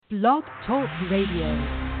Blog Talk Radio.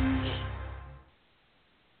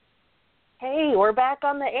 Hey, we're back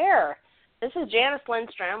on the air. This is Janice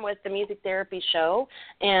Lindstrom with the Music Therapy Show,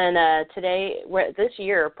 and today, this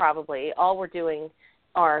year probably, all we're doing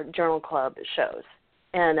are Journal Club shows.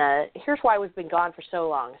 And here's why we've been gone for so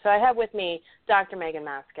long. So I have with me Dr. Meganne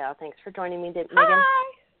Mascow. Thanks for joining me, Meganne.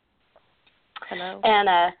 Hi. Hello. And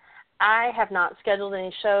I have not scheduled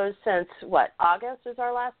any shows since, August is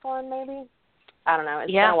our last one, maybe? I don't know.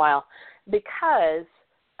 It's been a while. Because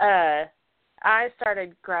I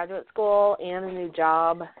started graduate school and a new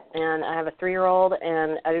job, and I have a 3-year-old,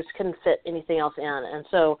 and I just couldn't fit anything else in. And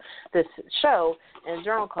so this show and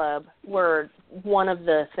Journal Club were one of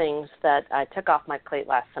the things that I took off my plate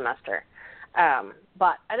last semester.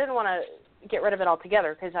 But I didn't want to get rid of it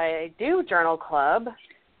altogether because I do Journal Club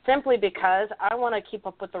simply because I want to keep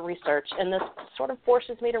up with the research, and this sort of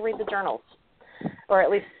forces me to read the journals, or at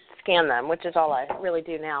least scan them, which is all I really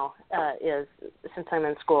do now, is since I'm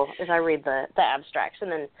in school, is I read the abstracts.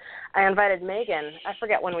 And then I invited Meganne. I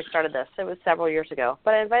forget when we started this. It was several years ago.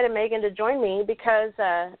 But I invited Meganne to join me because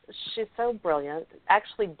she's so brilliant,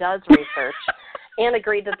 actually does research, and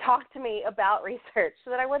agreed to talk to me about research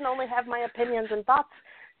so that I wouldn't only have my opinions and thoughts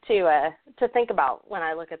to think about when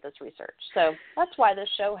I look at this research. So that's why this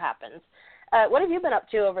show happens. What have you been up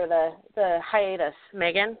to over the hiatus,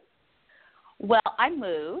 Meganne? Well, I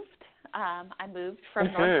moved. I moved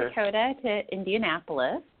from North Dakota to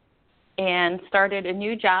Indianapolis and started a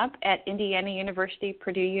new job at Indiana University,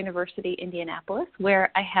 Purdue University, Indianapolis,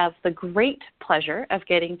 where I have the great pleasure of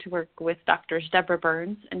getting to work with Drs. Deborah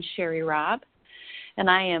Burns and Sherry Robb. And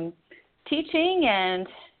I am teaching and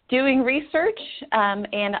doing research,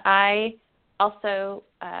 and I also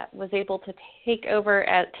was able to take over,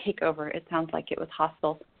 it sounds like it was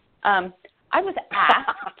hostile. I was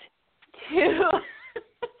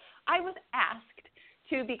asked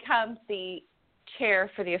to become the chair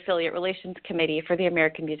for the Affiliate Relations Committee for the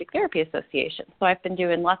American Music Therapy Association. So I've been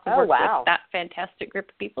doing lots of work with that fantastic group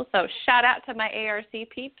of people. So shout out to my ARC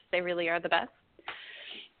peeps. They really are the best.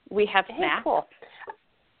 We have snacks. Cool.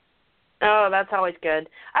 Oh, that's always good.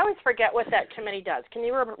 I always forget what that committee does. Can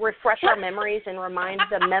you refresh our memories and remind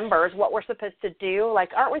the members what we're supposed to do?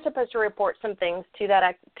 Like, aren't we supposed to report some things to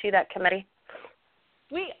that committee?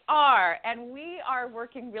 We are, and we are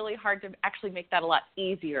working really hard to actually make that a lot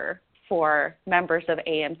easier for members of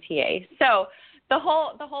AMTA. So the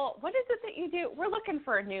whole, what is it that you do? We're looking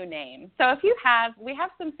for a new name. So we have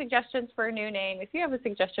some suggestions for a new name. If you have a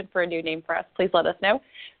suggestion for a new name for us, please let us know.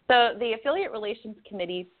 So the Affiliate Relations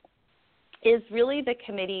Committee is really the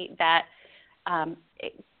committee that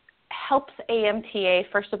helps AMTA,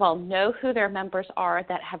 first of all, know who their members are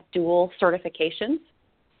that have dual certifications.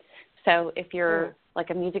 So if you're like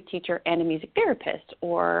a music teacher and a music therapist,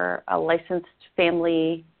 or a licensed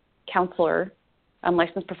family counselor, a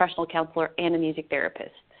licensed professional counselor, and a music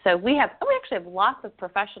therapist. So we actually have lots of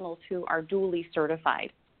professionals who are dually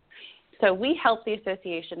certified. So we help the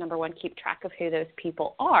association, number one, keep track of who those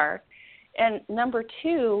people are. And number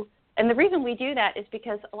two, and the reason we do that is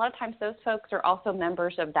because a lot of times those folks are also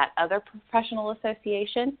members of that other professional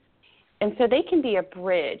association. And so they can be a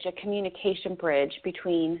bridge, a communication bridge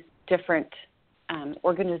between different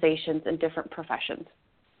organizations and different professions.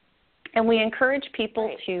 And we encourage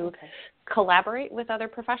people to collaborate with other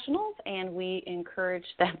professionals, and we encourage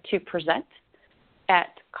them to present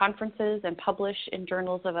at conferences and publish in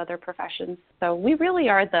journals of other professions. So we really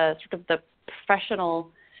are the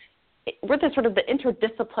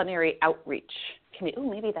interdisciplinary outreach committee. Oh,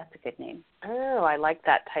 maybe that's a good name. Oh, I like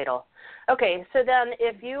that title. Okay, so then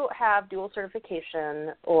if you have dual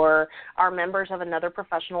certification or are members of another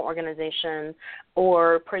professional organization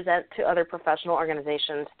or present to other professional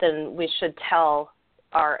organizations, then we should tell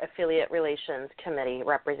our Affiliate Relations Committee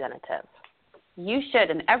representative. You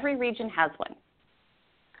should, and every region has one.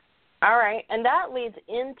 All right, and that leads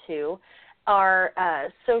into our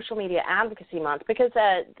social media advocacy month, because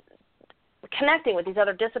connecting with these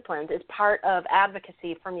other disciplines is part of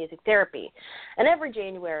advocacy for music therapy. And every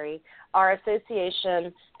January, our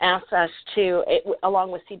association asks us to, along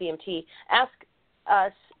with CBMT, ask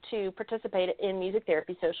us to participate in Music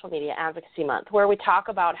Therapy Social Media Advocacy Month, where we talk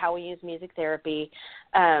about how we use music therapy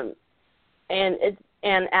and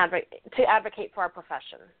advocate for our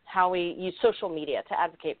profession, how we use social media to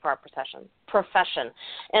advocate for our profession.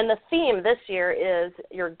 And the theme this year is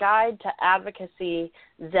Your Guide to Advocacy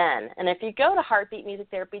Zen. And if you go to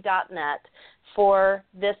heartbeatmusictherapy.net for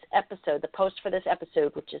this episode, the post for this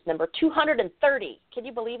episode, which is number 230, can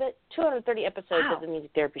you believe it? 230 episodes of the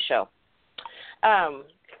Music Therapy Show.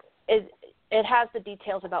 it has the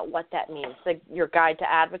details about what that means, your guide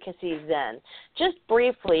to advocacy Zen. Just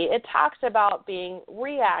briefly, it talks about being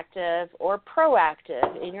reactive or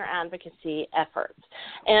proactive in your advocacy efforts.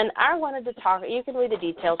 And I wanted to talk, you can read the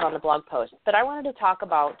details on the blog post, but I wanted to talk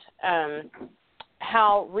about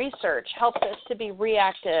how research helps us to be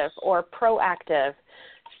reactive or proactive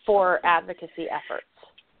for advocacy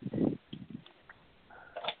efforts.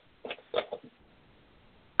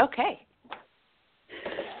 Okay.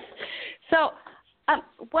 So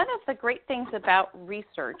one of the great things about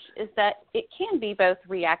research is that it can be both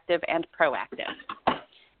reactive and proactive.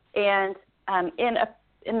 And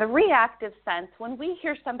in the reactive sense, when we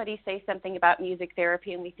hear somebody say something about music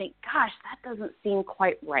therapy and we think, gosh, that doesn't seem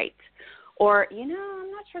quite right, or,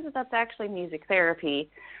 I'm not sure that that's actually music therapy,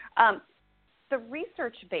 the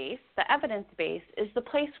research base, the evidence base, is the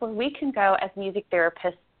place where we can go as music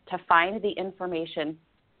therapists to find the information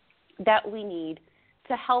that we need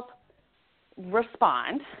to help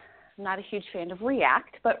respond. I'm not a huge fan of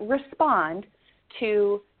react, but respond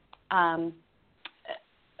to,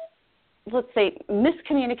 let's say,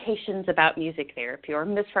 miscommunications about music therapy or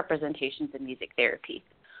misrepresentations in music therapy.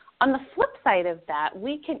 On the flip side of that,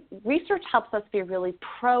 research helps us be really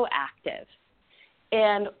proactive.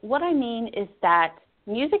 And what I mean is that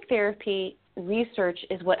music therapy research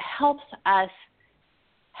is what helps us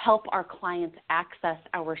help our clients access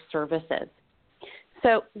our services.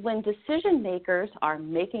 So when decision makers are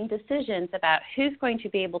making decisions about who's going to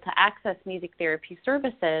be able to access music therapy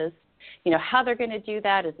services, how they're going to do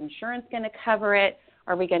that, is insurance going to cover it?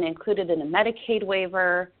 Are we going to include it in a Medicaid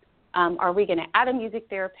waiver? Are we going to add a music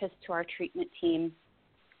therapist to our treatment team?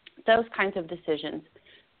 Those kinds of decisions.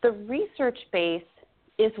 The research base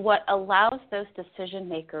is what allows those decision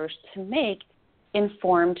makers to make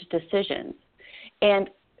informed decisions. And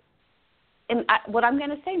what I'm going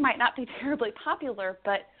to say might not be terribly popular,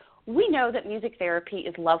 but we know that music therapy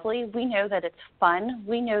is lovely. We know that it's fun.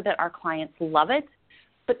 We know that our clients love it,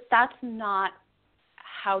 but that's not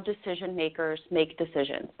how decision makers make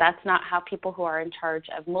decisions. That's not how people who are in charge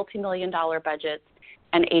of multi-million-dollar budgets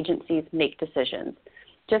and agencies make decisions.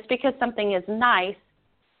 Just because something is nice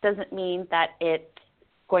doesn't mean that it's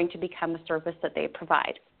going to become a service that they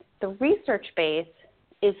provide. The research base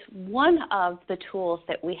is one of the tools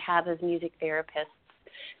that we have as music therapists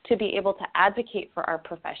to be able to advocate for our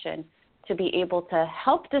profession, to be able to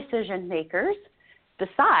help decision makers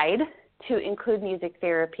decide to include music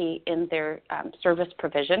therapy in their service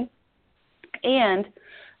provision. And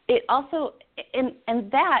it also,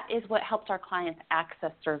 and that is what helps our clients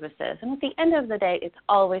access services. And at the end of the day, it's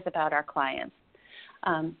always about our clients.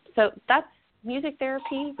 So that's music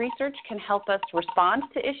therapy research can help us respond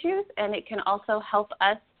to issues, and it can also help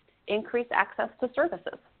us increase access to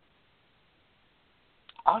services.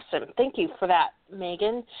 Awesome. Thank you for that,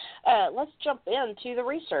 Megan. Let's jump into the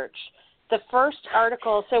research. The first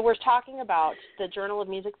article, so we're talking about the Journal of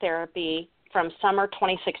Music Therapy from summer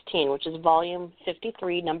 2016, which is volume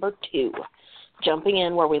 53, number 2, jumping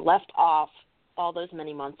in where we left off all those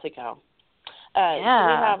many months ago. So we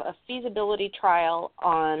have a feasibility trial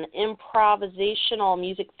on improvisational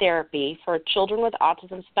music therapy for children with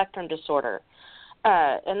autism spectrum disorder.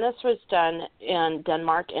 And this was done in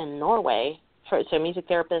Denmark and Norway, so music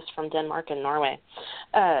therapists from Denmark and Norway.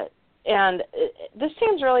 And this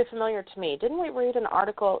seems really familiar to me. Didn't we read an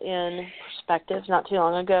article in Perspectives not too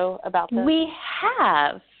long ago about this? We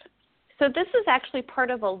have. So this is actually part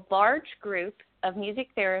of a large group of music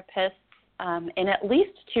therapists in at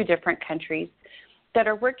least 2 different countries that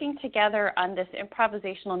are working together on this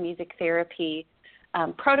improvisational music therapy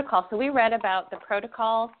protocol. So we read about the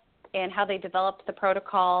protocol and how they developed the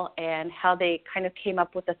protocol and how they kind of came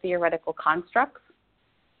up with the theoretical constructs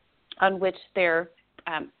on which their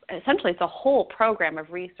essentially the whole program of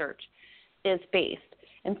research is based.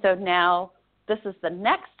 And so now this is the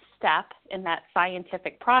next step in that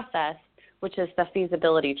scientific process, which is the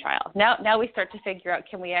feasibility trial. Now we start to figure out,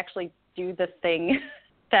 can we actually do this thing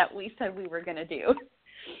that we said we were going to do?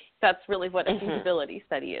 That's really what a feasibility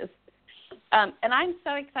study is. And I'm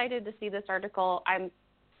so excited to see this article. I'm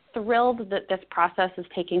thrilled that this process is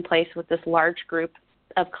taking place with this large group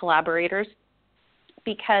of collaborators,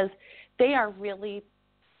 because they are really,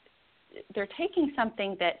 they're taking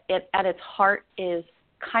something that at its heart is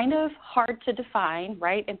kind of hard to define,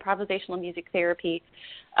 right? Improvisational music therapy.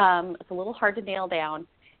 It's a little hard to nail down,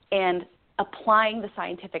 and applying the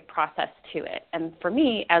scientific process to it. And for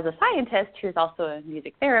me, as a scientist who's also a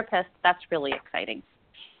music therapist, that's really exciting.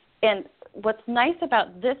 And what's nice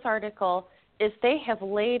about this article is they have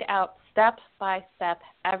laid out step by step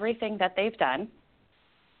everything that they've done.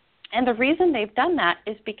 And the reason they've done that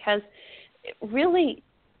is because really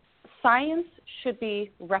science should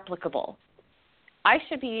be replicable. I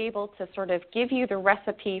should be able to sort of give you the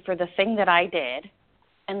recipe for the thing that I did,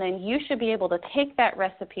 and then you should be able to take that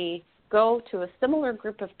recipe, go to a similar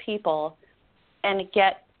group of people, and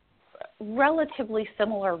get relatively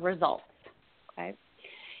similar results. Okay?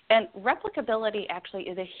 And replicability actually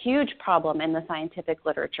is a huge problem in the scientific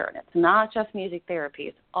literature, and it's not just music therapy,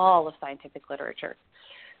 it's all of scientific literature.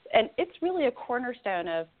 And it's really a cornerstone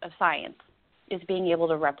of science, is being able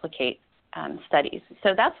to replicate studies.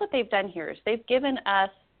 So that's what they've done here, is they've given us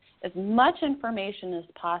as much information as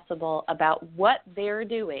possible about what they're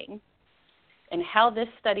doing and how this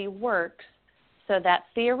study works, so that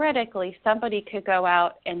theoretically somebody could go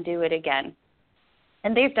out and do it again.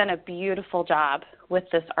 And they've done a beautiful job with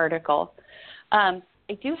this article. I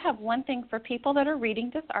do have one thing for people that are reading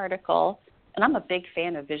this article, and I'm a big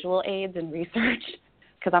fan of visual aids and research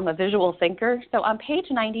because I'm a visual thinker. So on page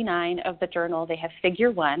 99 of the journal, they have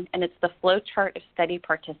figure 1, and it's the flow chart of study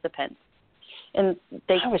participants. And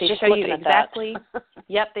they show you exactly,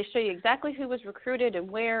 they show you exactly who was recruited and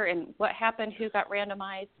where and what happened, who got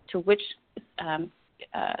randomized to which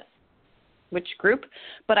group.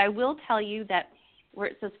 But I will tell you that where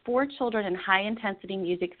it says 4 children in high-intensity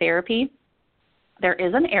music therapy, there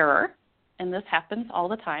is an error, and this happens all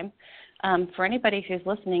the time. For anybody who's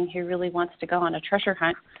listening who really wants to go on a treasure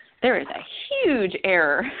hunt, there is a huge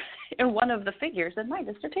error in one of the figures in my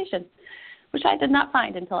dissertation, which I did not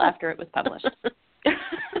find until after it was published.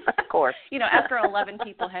 Of course. After 11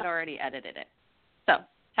 people had already edited it. So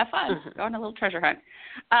have fun. Go on a little treasure hunt.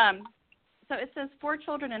 So it says 4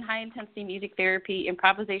 children in high-intensity music therapy,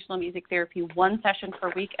 improvisational music therapy, 1 session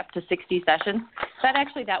per week, up to 60 sessions.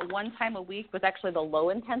 That one time a week was actually the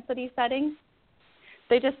low-intensity setting.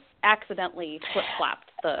 They just accidentally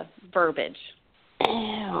flip-flopped the verbiage. I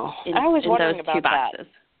was wondering those about 2 boxes.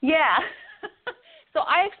 that. Yeah. So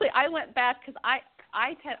I went back because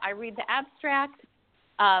I read the abstract,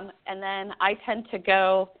 and then I tend to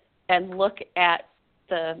go and look at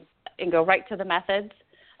and go right to the methods.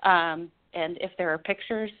 And if there are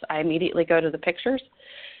pictures, I immediately go to the pictures.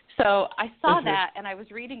 So I saw that, and I was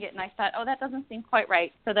reading it, and I thought, that doesn't seem quite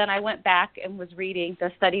right. So then I went back and was reading the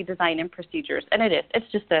study design and procedures, and it is. It's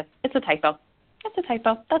just it's a typo. It's a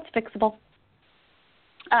typo. That's fixable.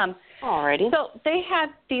 Alrighty. So they had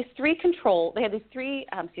these 3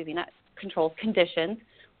 conditions.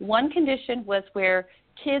 One condition was where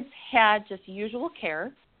kids had just usual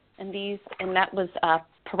care, and that was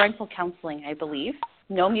parental counseling, I believe.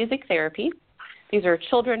 No music therapy. These are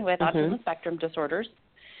children with autism spectrum disorders.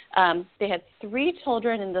 They had 3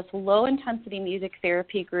 children in this low-intensity music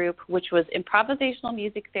therapy group, which was improvisational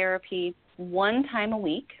music therapy 1 time a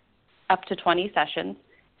week, up to 20 sessions,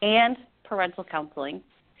 and parental counseling,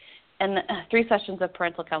 and 3 sessions of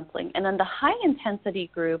parental counseling. And then the high-intensity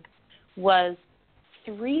group was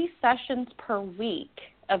 3 sessions per week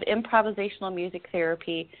of improvisational music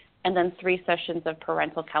therapy, and then 3 sessions of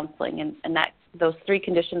parental counseling, and those 3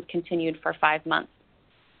 conditions continued for 5 months.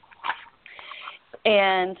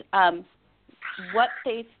 And what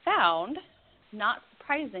they found, not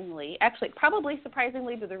surprisingly, actually probably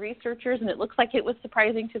surprisingly to the researchers, and it looks like it was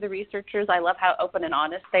surprising to the researchers. I love how open and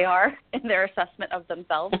honest they are in their assessment of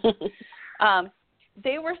themselves.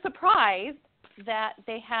 They were surprised that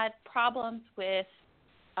they had problems with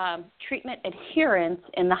treatment adherence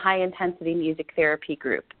in the high-intensity music therapy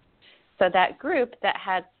group. So that group that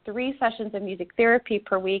had 3 sessions of music therapy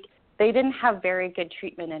per week, they didn't have very good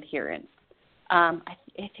treatment adherence. I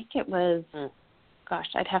think it was,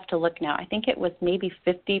 I'd have to look now. I think it was maybe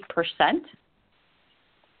 50%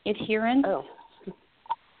 adherence. Oh.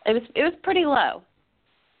 It was pretty low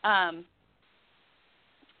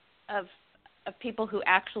of people who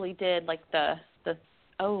actually did like it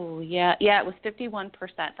was 51%.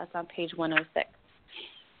 That's on page 106.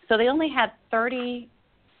 So they only had 30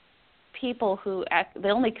 people they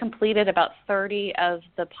only completed about 30 of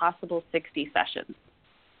the possible 60 sessions,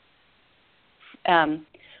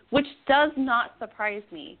 which does not surprise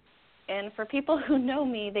me. And for people who know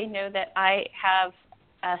me, they know that I have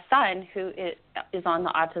a son who is on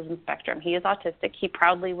the autism spectrum. He is autistic. He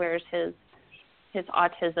proudly wears his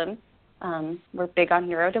autism. We're big on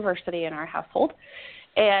neurodiversity in our household.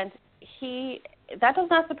 And that does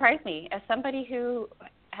not surprise me. As somebody who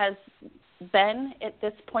has been at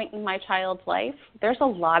this point in my child's life, there's a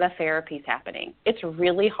lot of therapies happening. It's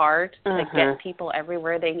really hard to get people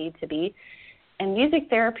everywhere they need to be. And music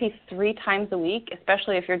therapy 3 times a week,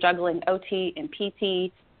 especially if you're juggling OT and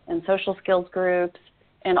PT and social skills groups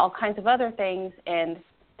and all kinds of other things. And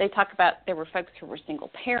they talk about there were folks who were single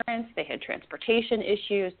parents, they had transportation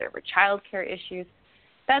issues, there were child care issues.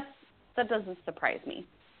 That doesn't surprise me.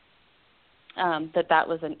 that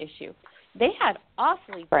was an issue. They had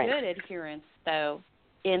awfully good adherence, though,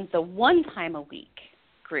 in the one-time-a-week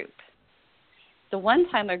group. The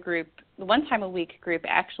one-time-a-week group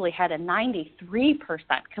actually had a 93%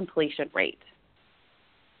 completion rate.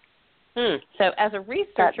 So as a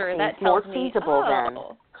researcher, that tells more me, feasible then.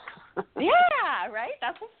 Yeah, right?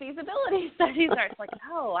 That's what feasibility studies are. It's like,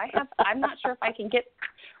 I'm not sure if I can get,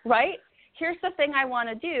 right? Here's the thing I want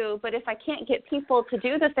to do, but if I can't get people to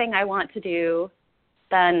do the thing I want to do,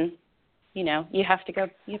 then, you have to go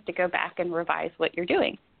back and revise what you're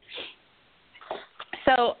doing.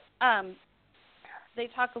 So they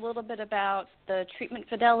talk a little bit about the treatment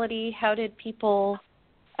fidelity. How did people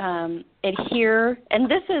adhere? And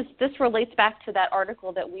this relates back to that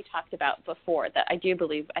article that we talked about before that I do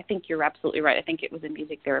believe, I think you're absolutely right. I think it was a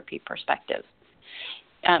music therapy perspective.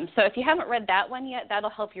 So if you haven't read that one yet, that'll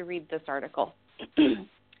help you read this article.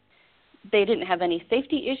 They didn't have any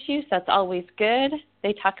safety issues. That's always good.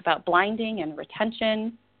 They talk about blinding and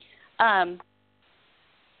retention. I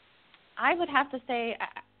would have to say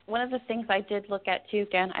one of the things I did look at, too,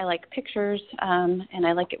 again, I like pictures, and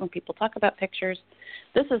I like it when people talk about pictures.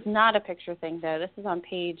 This is not a picture thing, though. This is on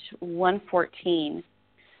page 114.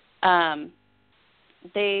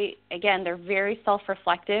 They're very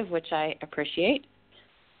self-reflective, which I appreciate.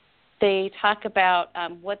 They talk about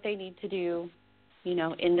what they need to do,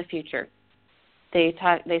 in the future. They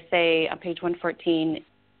say on page 114,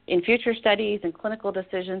 in future studies and clinical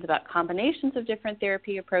decisions about combinations of different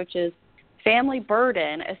therapy approaches, family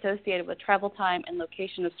burden associated with travel time and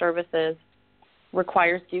location of services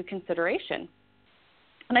requires due consideration.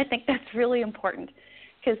 And I think that's really important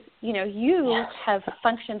because, you have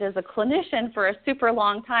functioned as a clinician for a super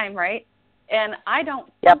long time, right? And I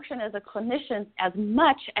don't function as a clinician as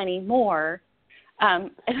much anymore.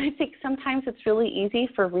 And I think sometimes it's really easy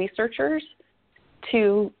for researchers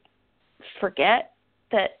to forget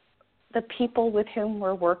that the people with whom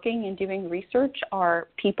we're working and doing research are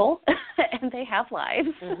people, and they have lives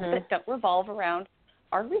that don't revolve around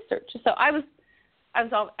our research. So I was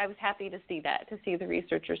happy to see that, to see the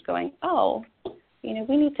researchers going,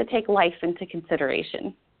 we need to take life into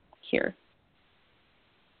consideration here.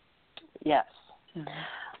 Yes.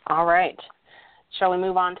 All right. Shall we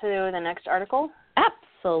move on to the next article?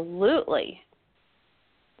 Absolutely.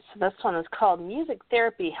 So this one is called Music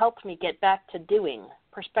Therapy Helped Me Get Back to Doing,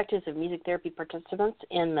 Perspectives of Music Therapy Participants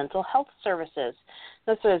in Mental Health Services.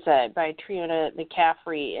 This was by Triona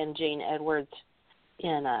McCaffrey and Jane Edwards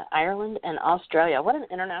in Ireland and Australia. What an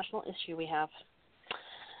international issue we have.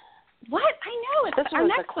 What? I know. Our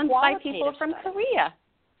next one's by people from Korea.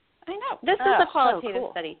 I know. This is a qualitative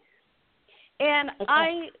study. And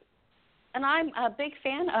I'm a big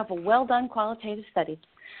fan of well-done qualitative studies.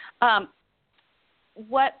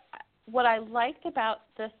 What I liked about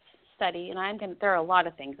this study, and there are a lot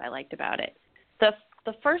of things I liked about it. The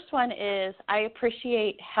first one is I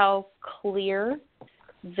appreciate how clear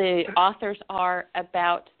the authors are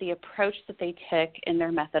about the approach that they took in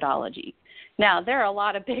their methodology. Now, there are a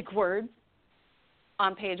lot of big words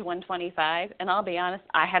on page 125, and I'll be honest,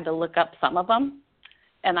 I had to look up some of them,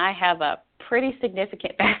 and I have a pretty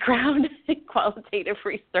significant background in qualitative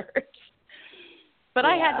research. But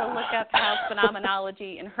I had to look up how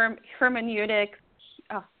phenomenology and hermeneutics,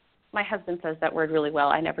 my husband says that word really well,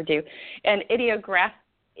 I never do, and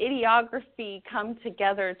ideography come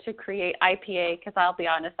together to create IPA, because I'll be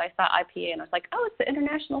honest, I saw IPA and I was like, it's the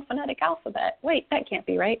International Phonetic Alphabet. Wait, that can't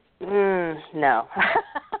be right. No.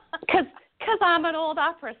 Because I'm an old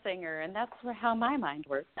opera singer, and that's how my mind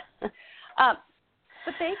works. But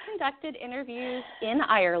they conducted interviews in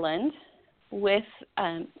Ireland with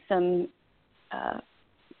some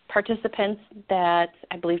participants that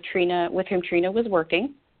I believe with whom Trina was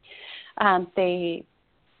working. They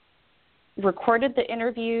recorded the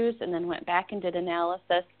interviews and then went back and did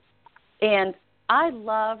analysis. And I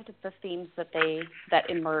loved the themes that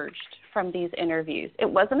emerged from these interviews. It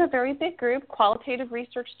wasn't a very big group. Qualitative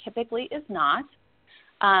research typically is not.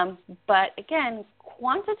 But again,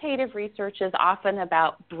 quantitative research is often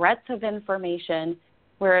about breadth of information,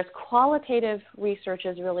 whereas qualitative research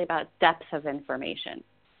is really about depth of information.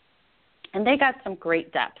 And they got some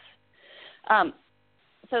great depth.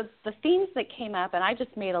 So the themes that came up, and I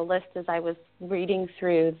just made a list as I was reading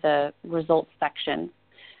through the results section,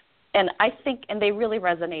 and they really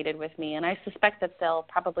resonated with me, and I suspect that they'll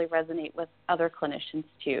probably resonate with other clinicians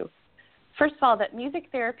too. First of all, that music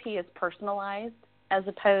therapy is personalized as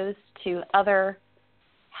opposed to other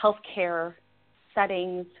healthcare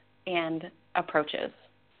settings and approaches.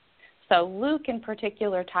 So Luke in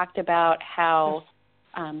particular talked about how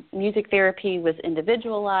music therapy was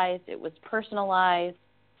individualized, it was personalized,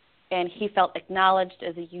 and he felt acknowledged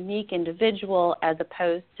as a unique individual as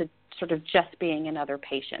opposed to sort of just being another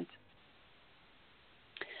patient.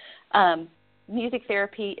 Music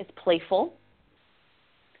therapy is playful,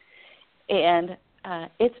 and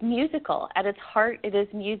it's musical. At its heart, it is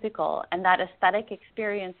musical, and that aesthetic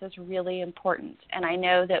experience is really important. And I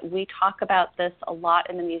know that we talk about this a lot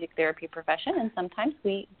in the music therapy profession, and sometimes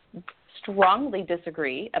we strongly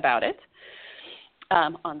disagree about it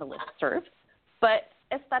on the listserv. But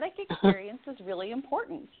aesthetic experience is really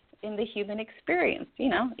important in the human experience. You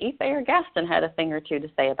know, E. Thayer Gaston had a thing or two to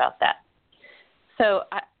say about that. So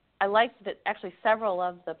I liked that actually several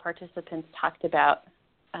of the participants talked about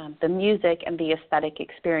the music and the aesthetic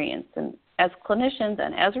experience. And as clinicians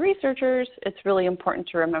and as researchers, it's really important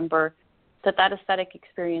to remember that that aesthetic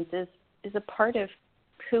experience is a part of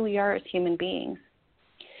who we are as human beings.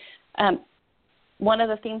 One of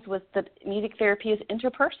the themes was that music therapy is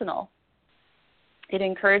interpersonal. It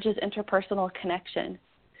encourages interpersonal connection.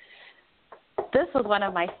 This was one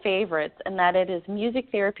of my favorites, and that it is music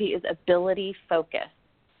therapy is ability focused.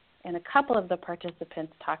 And a couple of the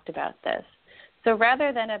participants talked about this. So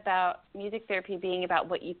rather than about music therapy being about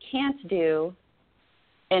what you can't do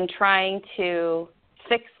and trying to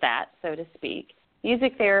fix that, so to speak,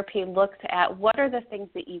 music therapy looks at what are the things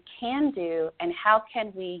that you can do and how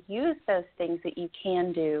can we use those things that you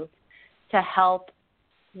can do to help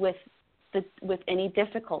with any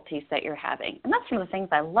difficulties that you're having. And that's one of the things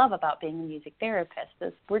I love about being a music therapist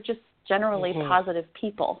is we're just generally positive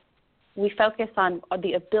people. We focus on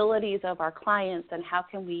the abilities of our clients and how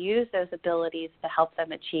can we use those abilities to help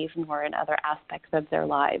them achieve more in other aspects of their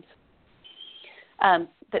lives.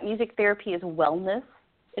 That music therapy is wellness.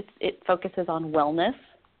 It focuses on wellness.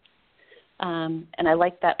 And I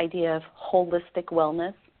like that idea of holistic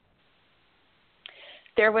wellness.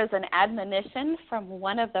 There was an admonition from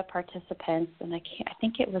one of the participants, and I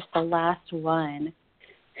think it was the last one,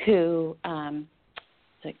 who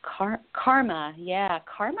Karma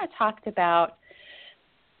talked about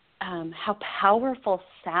how powerful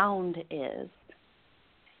sound is.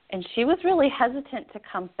 And she was really hesitant to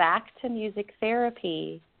come back to music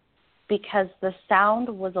therapy because the sound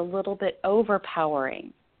was a little bit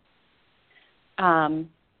overpowering. And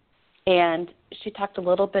she talked a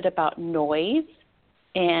little bit about noise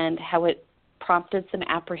and how it prompted some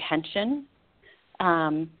apprehension.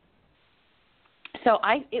 So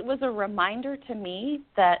it was a reminder to me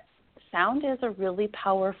that sound is a really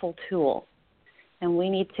powerful tool, and we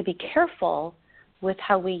need to be careful with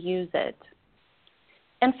how we use it.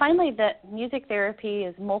 And finally, that music therapy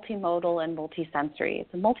is multimodal and multisensory.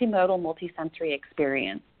 It's a multimodal, multisensory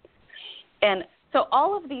experience. And so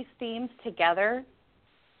all of these themes together,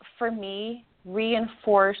 for me,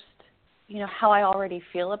 reinforced how I already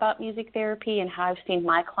feel about music therapy and how I've seen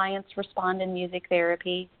my clients respond in music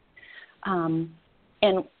therapy.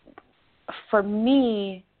 And for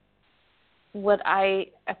me, what I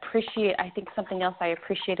appreciate, I think something else I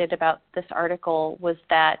appreciated about this article was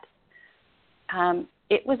that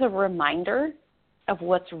it was a reminder of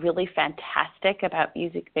what's really fantastic about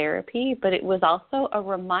music therapy, but it was also a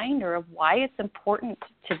reminder of why it's important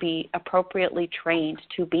to be appropriately trained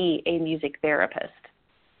to be a music therapist.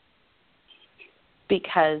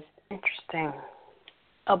 Because interesting.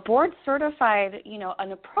 A board-certified,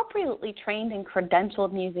 an appropriately trained and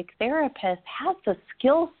credentialed music therapist has the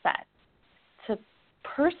skill set to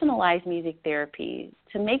personalize music therapy,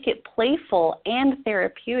 to make it playful and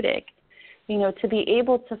therapeutic, to be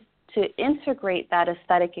able to integrate that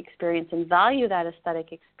aesthetic experience and value that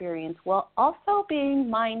aesthetic experience while also being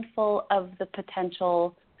mindful of the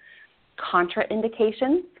potential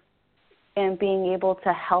contraindications and being able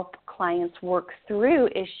to help clients work through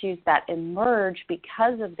issues that emerge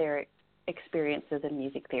because of their experiences in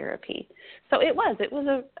music therapy. So it was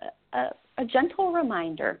a gentle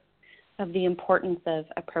reminder of the importance of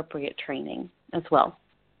appropriate training as well.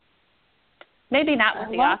 Maybe not what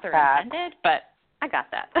the author intended, but I got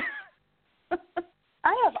that.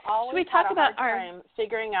 I have always had a hard time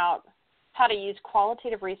figuring out how to use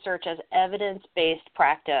qualitative research as evidence-based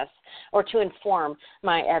practice or to inform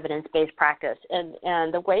my evidence-based practice.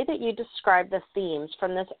 And the way that you describe the themes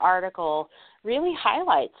from this article really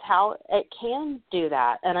highlights how it can do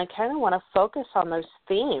that. And I kind of want to focus on those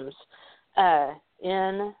themes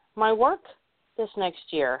in my work this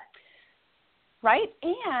next year. Right?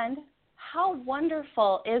 And how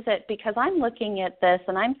wonderful is it, because I'm looking at this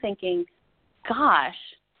and I'm thinking, gosh,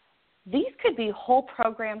 these could be whole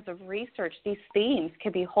programs of research. These themes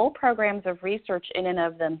could be whole programs of research in and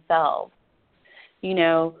of themselves.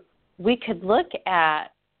 We could look at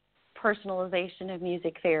personalization of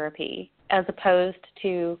music therapy as opposed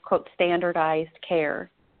to, quote, standardized care.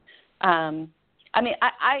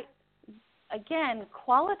 Again,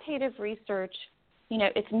 qualitative research,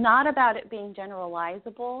 it's not about it being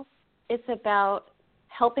generalizable. It's about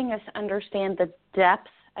helping us understand the depth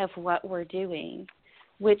of what we're doing,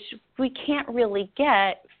 which we can't really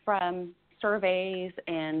get from surveys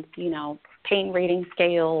and, pain rating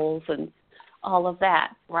scales and all of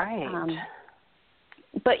that. Right.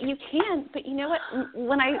 But you can, but you know what?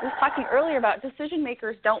 When I was talking earlier about decision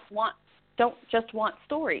makers don't just want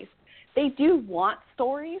stories. They do want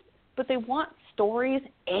stories, but they want stories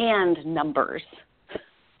and numbers.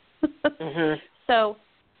 Mm-hmm. So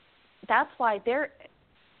that's why there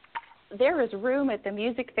is room at the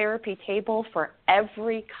music therapy table for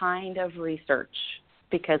every kind of research,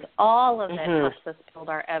 because all of it helps us build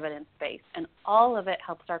our evidence base, and all of it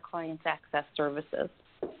helps our clients access services.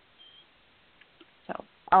 So,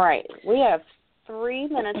 all right, we have 3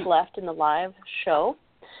 minutes left in the live show,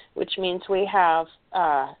 which means we have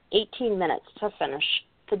 18 minutes to finish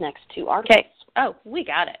the next 2 articles. Okay. Oh, we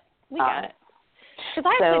got it. We got it.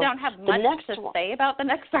 Because I actually don't have much to say about the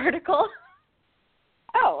next article.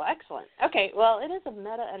 Oh, excellent. Okay, well, it is a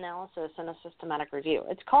meta-analysis and a systematic review.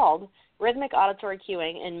 It's called Rhythmic Auditory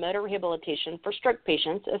Cueing in Motor Rehabilitation for Stroke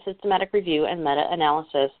Patients, a Systematic Review and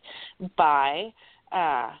Meta-Analysis by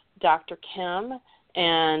Dr. Kim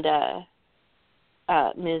and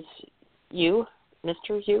Ms. Yu,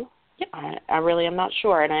 Mr. Yu. Yep. I really am not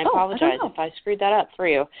sure, and I apologize if I screwed that up for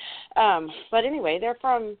you. But anyway, they're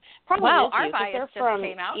from our bias they're just from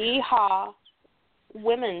came out. EHA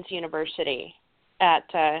Women's University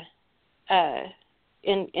at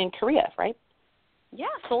in Korea, right? Yeah,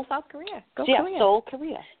 Seoul, South Korea. Go yeah, Korea. Seoul,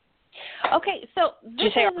 Korea. Okay, so this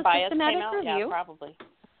is a systematic review. Yeah, probably.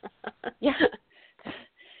 Yeah.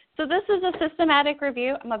 So this is a systematic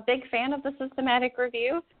review. I'm a big fan of the systematic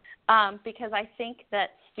review because I think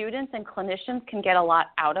that students and clinicians can get a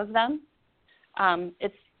lot out of them.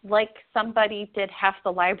 It's like somebody did half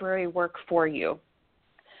the library work for you.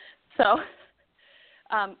 So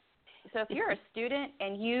if you're a student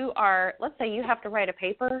and you are, let's say you have to write a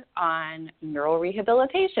paper on neural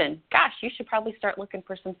rehabilitation, gosh, you should probably start looking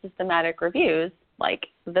for some systematic reviews like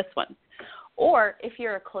this one. Or if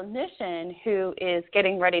you're a clinician who is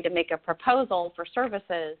getting ready to make a proposal for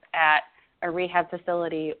services at a rehab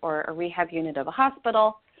facility or a rehab unit of a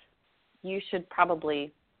hospital, you should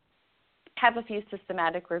probably have a few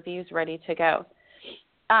systematic reviews ready to go.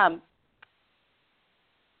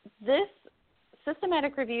 This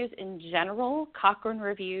systematic reviews in general, Cochrane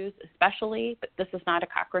reviews especially, but this is not a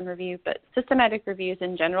Cochrane review, but systematic reviews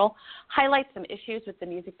in general highlight some issues with the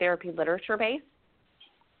music therapy literature base,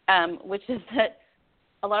 which is that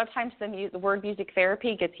a lot of times the word music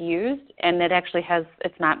therapy gets used and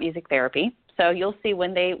it's not music therapy. So you'll see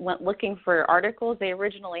when they went looking for articles, they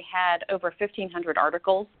originally had over 1,500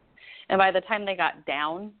 articles. And by the time they got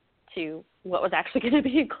down to what was actually going to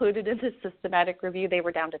be included in the systematic review, they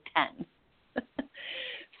were down to 10.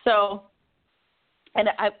 So, and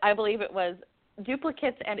I believe it was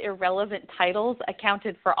duplicates and irrelevant titles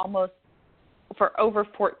accounted for over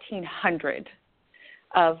 1,400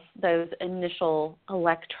 of those initial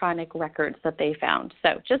electronic records that they found.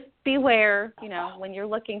 So just beware, when you're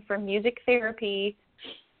looking for music therapy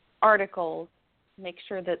articles, make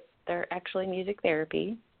sure that they're actually music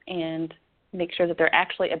therapy and make sure that they're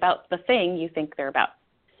actually about the thing you think they're about.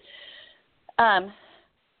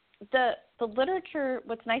 The literature,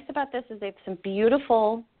 what's nice about this is they have some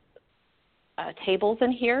beautiful tables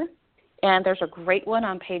in here, and there's a great one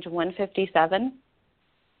on page 157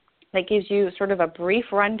 that gives you sort of a brief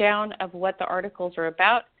rundown of what the articles are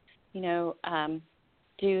about. How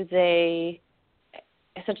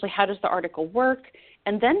does the article work?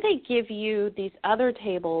 And then they give you these other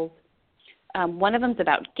tables. One of them is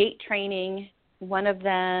about gait training. One of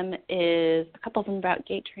them is, a couple of them about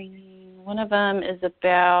gait training. One of them is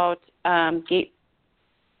about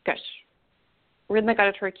rhythmic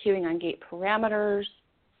auditory cueing on gait parameters.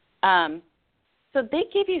 So they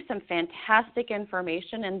give you some fantastic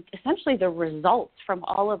information and essentially the results from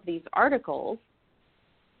all of these articles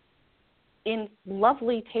in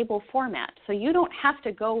lovely table format. So you don't have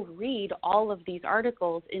to go read all of these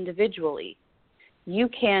articles individually. You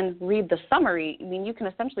can read the summary. You can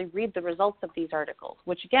essentially read the results of these articles,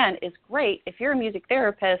 which again is great if you're a music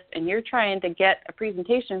therapist and you're trying to get a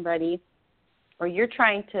presentation ready, or you're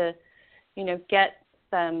trying to, get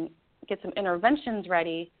some interventions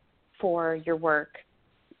ready for your work.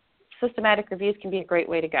 Systematic reviews can be a great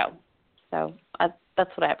way to go. So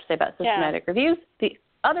that's what I have to say about systematic reviews. The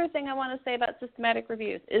other thing I want to say about systematic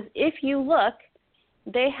reviews is if you look,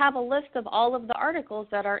 they have a list of all of the articles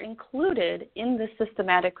that are included in the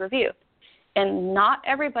systematic review. And not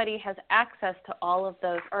everybody has access to all of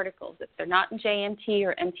those articles. If they're not in JMT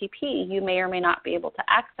or MTP, you may or may not be able to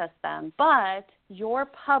access them. But your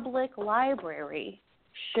public library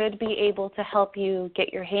should be able to help you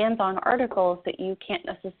get your hands on articles that you can't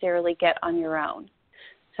necessarily get on your own.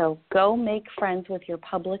 So go make friends with your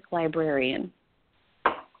public librarian.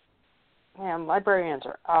 Yeah, librarians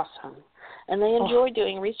are awesome. And they enjoy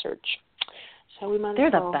doing research. So we might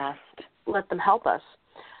They're the best. Let them help us.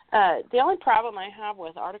 The only problem I have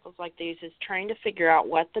with articles like these is trying to figure out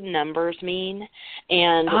what the numbers mean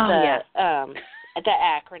and the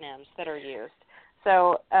acronyms that are used.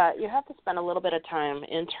 So you have to spend a little bit of time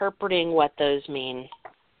interpreting what those mean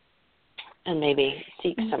and maybe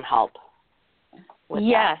seek some help with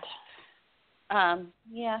that.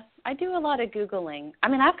 I do a lot of Googling. I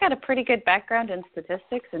mean, I've got a pretty good background in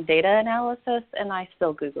statistics and data analysis, and I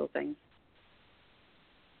still Google things.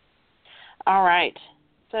 All right.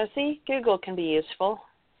 So, see, Google can be useful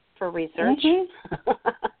for research. Mm-hmm.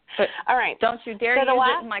 But all right. Don't you dare use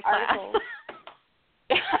it in my class.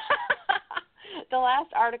 The last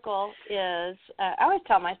article is, I always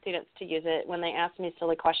tell my students to use it when they ask me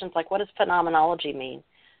silly questions like, what does phenomenology mean?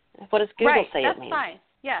 What does Google say it means? That's fine.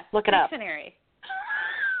 Yes. Look it Dictionary.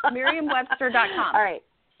 up. Merriam-Webster.com. All right.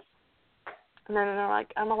 And then they're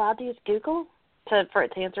like, I'm allowed to use Google for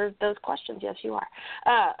it to answer those questions? Yes, you are.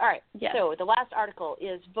 All right. Yes. So the last article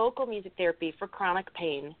is Vocal Music Therapy for Chronic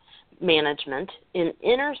Pain Management in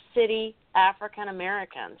Inner City African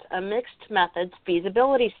Americans, a Mixed Methods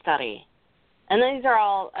Feasibility Study. And these are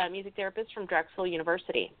all music therapists from Drexel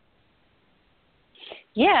University.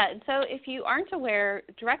 Yeah, so if you aren't aware,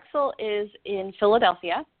 Drexel is in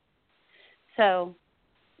Philadelphia. So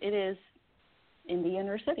it is in the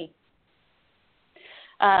inner city.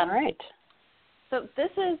 All right. So this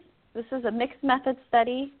is a mixed method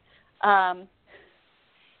study.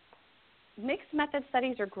 Mixed method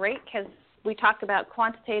studies are great because we talked about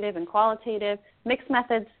quantitative and qualitative. Mixed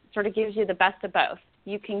methods sort of gives you the best of both.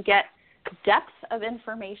 You can get depth of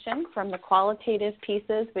information from the qualitative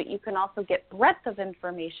pieces, but you can also get breadth of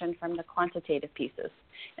information from the quantitative pieces.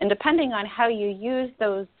 And depending on how you use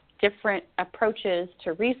those different approaches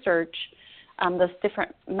to research, those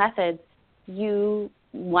different methods, you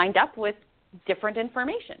wind up with different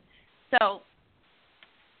information. So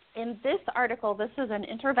in this article, this is an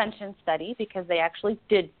intervention study because they actually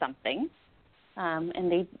did something,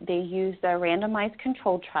 and they used a randomized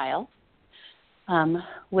controlled trial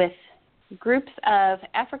with groups of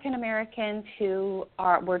African Americans who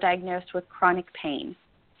were diagnosed with chronic pain.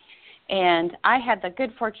 And I had the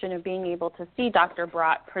good fortune of being able to see Dr.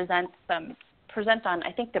 Brott present on,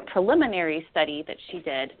 I think, the preliminary study that she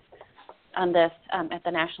did on this at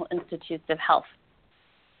the National Institutes of Health.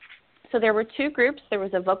 So there were two groups. There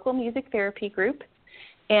was a vocal music therapy group,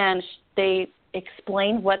 and they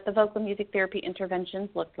explained what the vocal music therapy interventions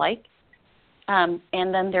looked like. And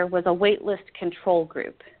then there was a waitlist control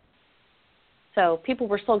group. So people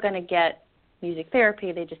were still going to get music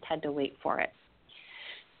therapy. They just had to wait for it.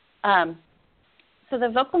 So the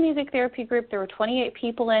vocal music therapy group, there were 28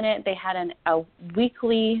 people in it. They had a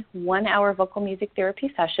weekly 1-hour vocal music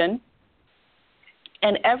therapy session.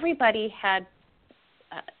 And everybody had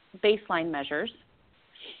baseline measures.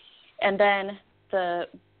 And then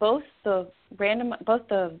both the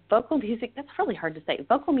vocal music, that's really hard to say,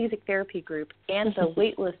 vocal music therapy group and the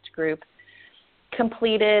waitlist group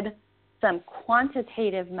completed some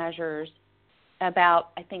quantitative measures about,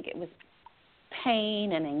 I think it was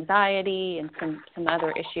pain and anxiety and some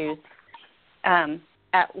other issues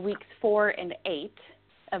at weeks 4 and 8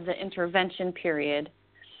 of the intervention period.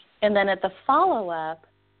 And then at the follow-up,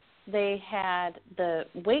 they had the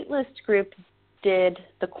waitlist group did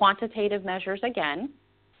the quantitative measures again,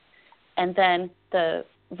 and then the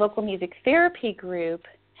vocal music therapy group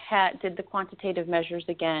did the quantitative measures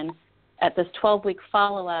again at this 12-week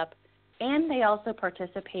follow-up, and they also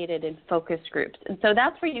participated in focus groups. And so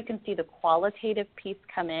that's where you can see the qualitative piece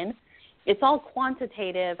come in. It's all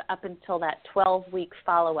quantitative up until that 12-week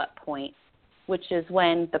follow-up point, which is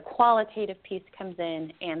when the qualitative piece comes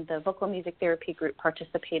in and the vocal music therapy group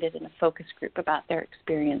participated in a focus group about their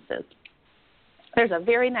experiences. There's a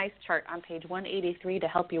very nice chart on page 183 to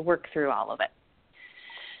help you work through all of it.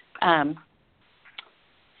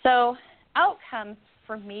 So outcomes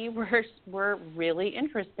for me were really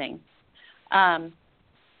interesting,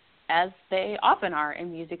 as they often are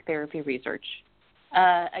in music therapy research.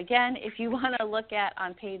 Again, if you want to look at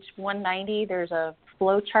on page 190, there's a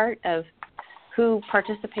flow chart of who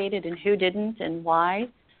participated and who didn't and why.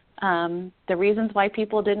 The reasons why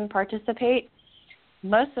people didn't participate,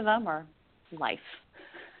 most of them are life.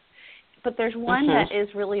 But there's one that is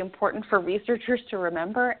really important for researchers to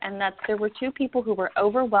remember, and that's there were 2 people who were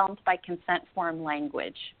overwhelmed by consent form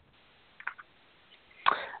language.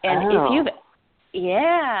 And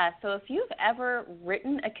so if you've ever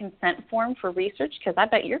written a consent form for research, because I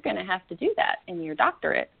bet you're going to have to do that in your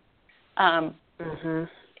doctorate,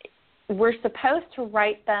 we're supposed to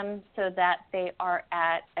write them so that they are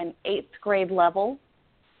at an 8th grade level.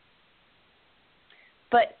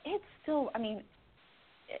 But it's still, I mean,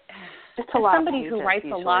 it's a lot somebody of who writes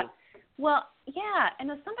usually. a lot. Well, yeah,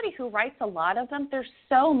 and as somebody who writes a lot of them, there's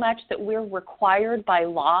so much that we're required by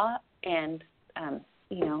law and and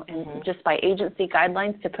just by agency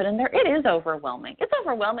guidelines to put in there. It is overwhelming. It's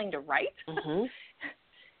overwhelming to write.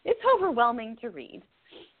 It's overwhelming to read.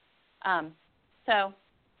 So,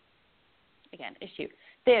 again, issue.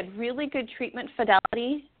 They had really good treatment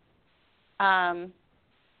fidelity. They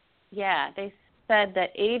said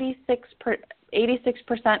that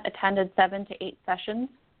 86% attended 7 to 8 sessions.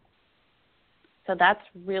 So that's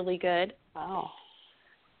really good. Wow.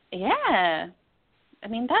 Yeah. I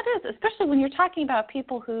mean, that is, especially when you're talking about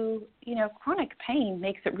people who, chronic pain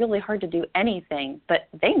makes it really hard to do anything, but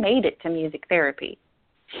they made it to music therapy.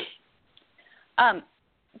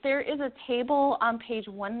 There is a table on page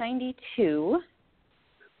 192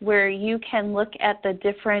 where you can look at the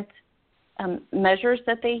different measures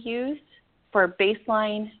that they used for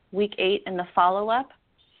baseline, week 8, and the follow-up.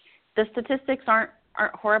 The statistics aren't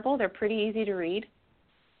horrible. They're pretty easy to read.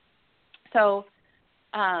 So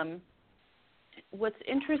what's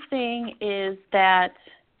interesting is that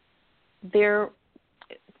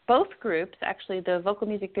both groups, actually the vocal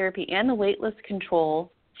music therapy and the waitlist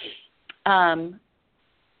control,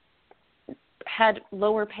 had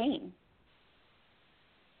lower pain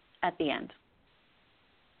at the end,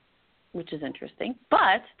 which is interesting.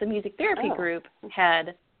 But the music therapy group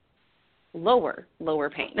had lower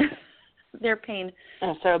pain. Their pain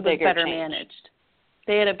was better managed.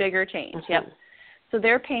 They had a bigger change, yep. So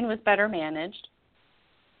their pain was better managed.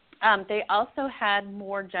 They also had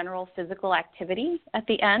more general physical activity at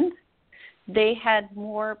the end. They had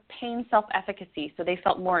more pain self-efficacy, so they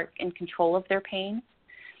felt more in control of their pain.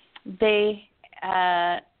 They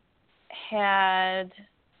had,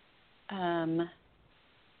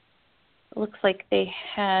 looks like they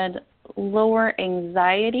had lower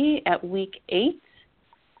anxiety at week 8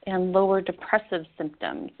 and lower depressive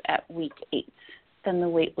symptoms at week 8 than the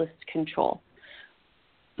waitlist control.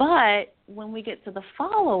 But when we get to the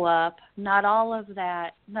follow-up, not all of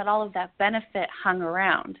that benefit hung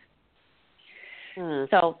around.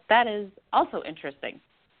 So that is also interesting.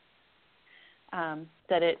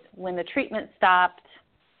 That when the treatment stopped,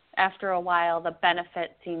 after a while, the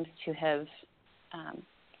benefit seems to have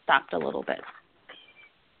stopped a little bit.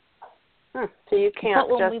 So you can't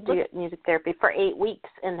just do music therapy for 8 weeks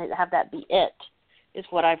and have that be it, is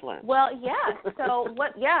what I've learned. Well, yeah. So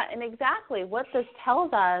and exactly what this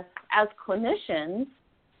tells us as clinicians,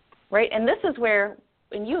 right? And this is where,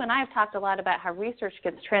 and you and I have talked a lot about how research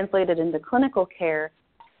gets translated into clinical care.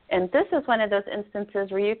 And this is one of those instances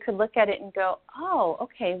where you could look at it and go, oh,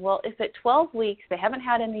 okay, well, if at 12 weeks they haven't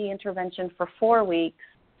had any intervention for 4 weeks,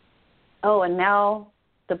 and now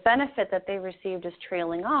the benefit that they received is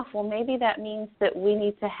trailing off, well, maybe that means that we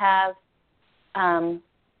need to have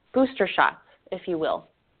booster shots, if you will,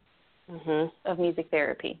 of music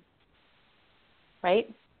therapy,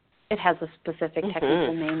 right? It has a specific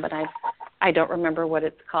technical name, but I don't remember what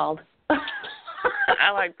it's called.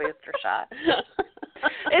 I like booster shot.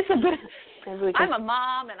 It's I'm a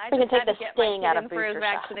mom, and I just had to get my kid in for his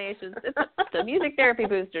vaccinations. It's a music therapy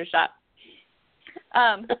booster shot.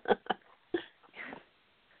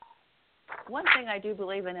 One thing I do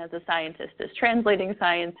believe in as a scientist is translating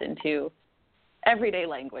science into everyday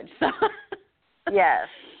language. So. Yes.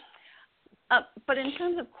 But in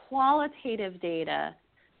terms of qualitative data,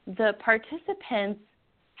 the participants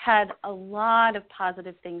had a lot of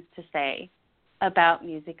positive things to say about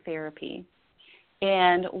music therapy.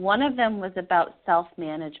 And one of them was about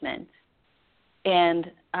self-management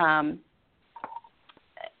and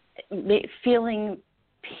feeling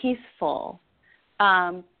peaceful.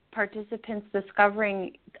 Participants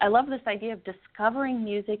discovering, I love this idea of discovering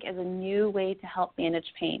music as a new way to help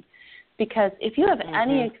manage pain. Because if you have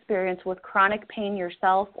any experience with chronic pain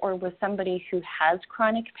yourself or with somebody who has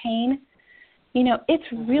chronic pain,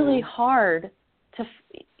 it's really hard to,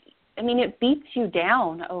 it beats you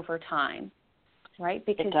down over time, right?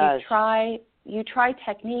 Because you try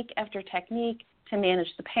technique after technique to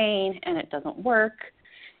manage the pain and it doesn't work.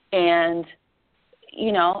 And,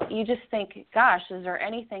 you just think, gosh, is there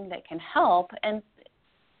anything that can help? And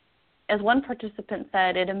as one participant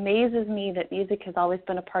said, it amazes me that music has always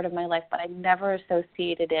been a part of my life, but I never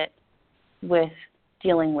associated it with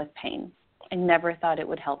dealing with pain. I never thought it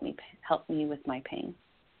would help me with my pain.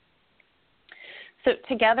 So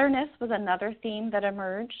togetherness was another theme that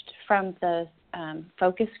emerged from the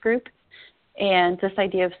focus group, and this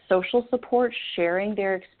idea of social support, sharing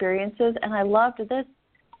their experiences. And I loved this,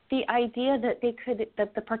 the idea that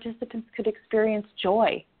the participants could experience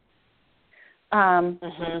joy.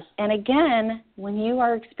 And again, when you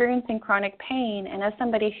are experiencing chronic pain, and as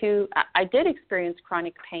somebody who, I did experience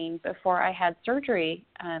chronic pain before I had surgery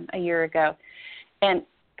a year ago, and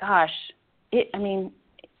gosh, it's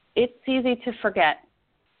easy to forget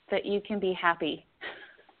that you can be happy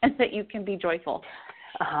and that you can be joyful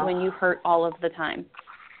when you hurt all of the time.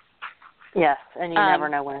 Yes, and you never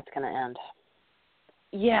know when it's going to end.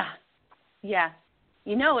 Yeah.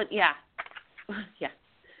 You know it, yeah. Yeah.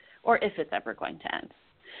 Or if it's ever going to end.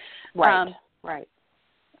 Right.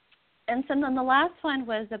 And so then the last one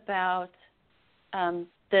was about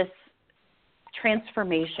this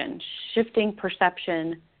transformation, shifting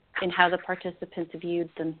perception in how the participants viewed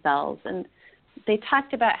themselves. And they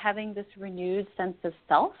talked about having this renewed sense of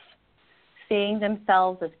self, seeing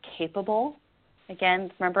themselves as capable.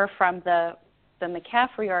 Again, remember from the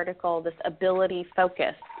McCaffrey article, this ability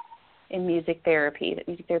focus in music therapy, that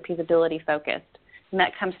music therapy is ability focused. And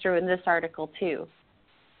that comes through in this article too,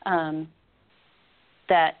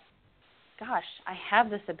 that, gosh, I have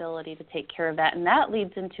this ability to take care of that. And that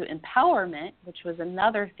leads into empowerment, which was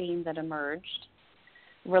another theme that emerged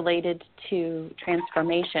related to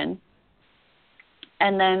transformation.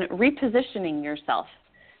 And then repositioning yourself.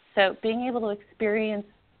 So being able to experience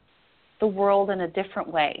the world in a different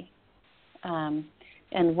way. And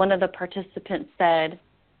one of the participants said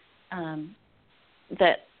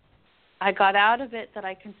that I got out of it that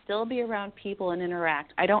I can still be around people and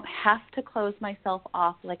interact. I don't have to close myself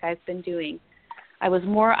off like I've been doing. I was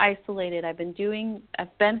more isolated. I've been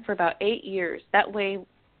for about 8 years. That way,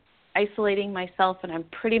 isolating myself, and I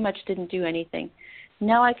pretty much didn't do anything.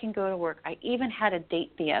 Now I can go to work. I even had a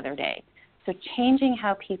date the other day. So changing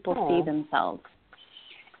how people see themselves.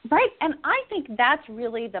 Right, and I think that's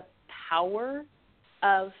really the power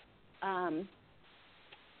of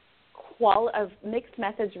mixed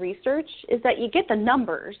methods research, is that you get the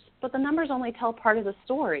numbers, but the numbers only tell part of the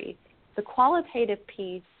story. The qualitative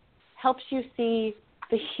piece helps you see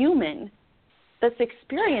the human that's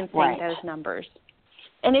experiencing those numbers.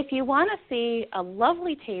 And if you want to see a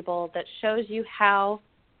lovely table that shows you how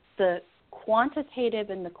the quantitative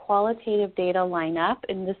and the qualitative data line up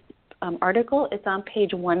in this article, it's on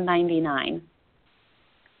page 199.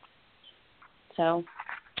 So,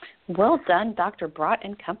 well done, Dr. Brott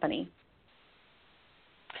and company.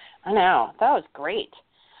 I know. That was great.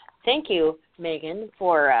 Thank you, Megan,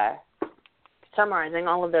 for summarizing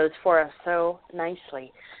all of those for us so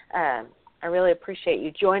nicely. I really appreciate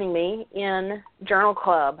you joining me in Journal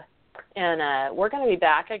Club. And we're going to be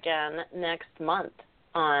back again next month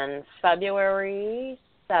on February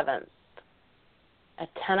 7th at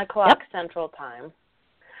 10 o'clock Central Time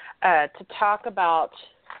to talk about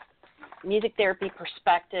Music Therapy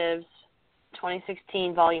Perspectives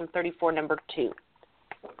 2016, Volume 34, Number 2.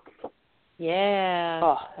 Yeah.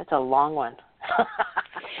 Oh, that's a long one.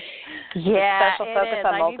 Yeah, special focus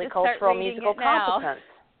on multicultural musical competence.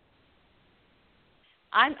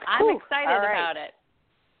 I'm excited about it.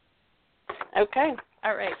 Okay.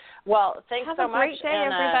 All right. Well, thanks so much. Have a great day,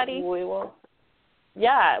 everybody.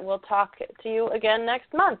 We'll talk to you again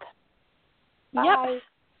next month. Bye. Yep.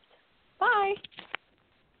 Bye.